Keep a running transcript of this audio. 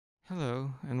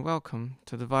Hello and welcome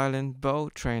to the Violin bow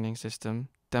training system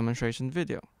demonstration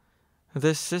video.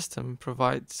 This system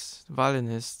provides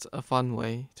violinists a fun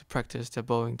way to practice their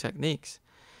bowing techniques.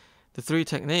 The three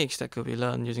techniques that could be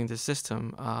learned using this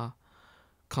system are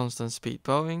constant speed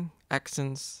bowing,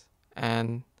 accents,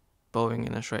 and bowing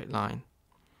in a straight line.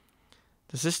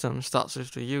 The system starts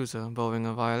with the user bowing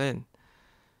a violin.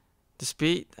 The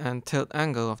speed and tilt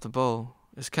angle of the bow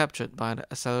is captured by the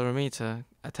accelerometer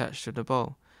attached to the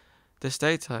bow. This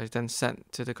data is then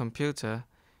sent to the computer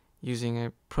using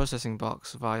a processing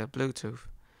box via Bluetooth.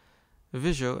 The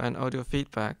visual and audio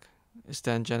feedback is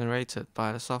then generated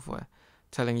by the software,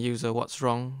 telling user what's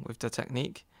wrong with the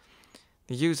technique.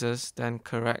 The users then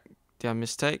correct their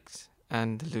mistakes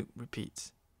and the loop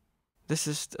repeats. This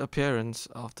is the appearance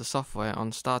of the software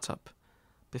on startup.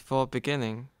 Before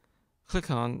beginning, click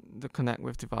on the Connect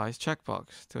with Device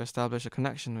checkbox to establish a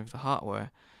connection with the hardware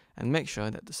and make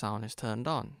sure that the sound is turned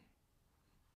on.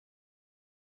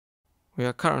 We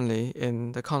are currently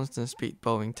in the constant speed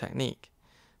bowing technique.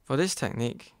 For this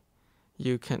technique,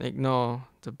 you can ignore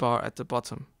the bar at the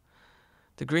bottom.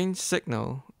 The green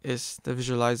signal is the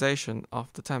visualization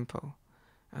of the tempo,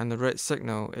 and the red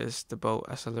signal is the bow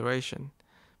acceleration.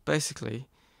 Basically,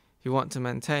 you want to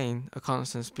maintain a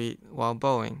constant speed while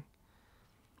bowing,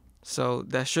 so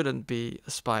there shouldn't be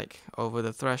a spike over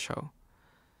the threshold.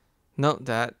 Note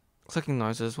that clicking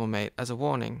noises were made as a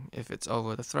warning if it's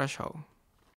over the threshold.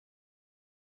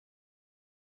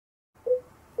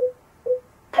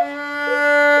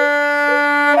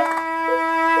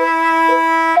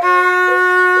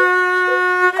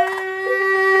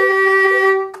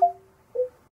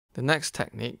 The next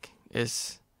technique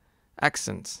is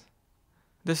accents.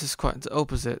 This is quite the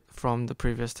opposite from the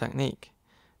previous technique.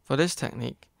 For this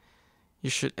technique, you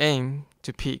should aim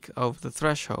to peak over the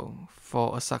threshold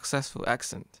for a successful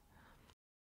accent.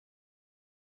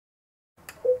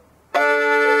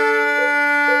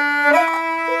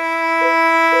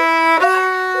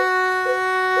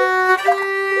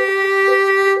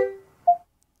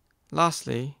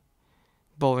 Lastly,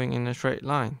 bowing in a straight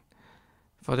line.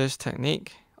 For this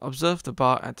technique, observe the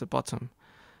bar at the bottom.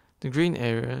 The green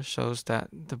area shows that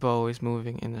the bow is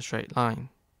moving in a straight line.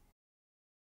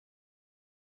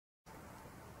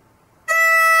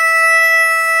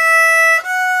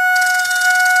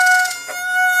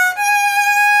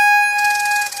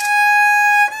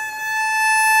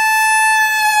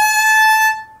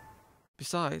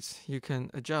 Besides, you can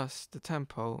adjust the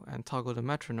tempo and toggle the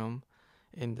metronome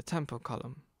in the tempo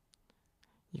column.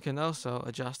 You can also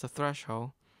adjust the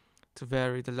threshold to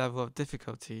vary the level of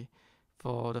difficulty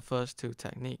for the first two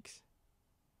techniques.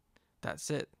 That's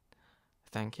it.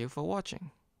 Thank you for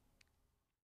watching.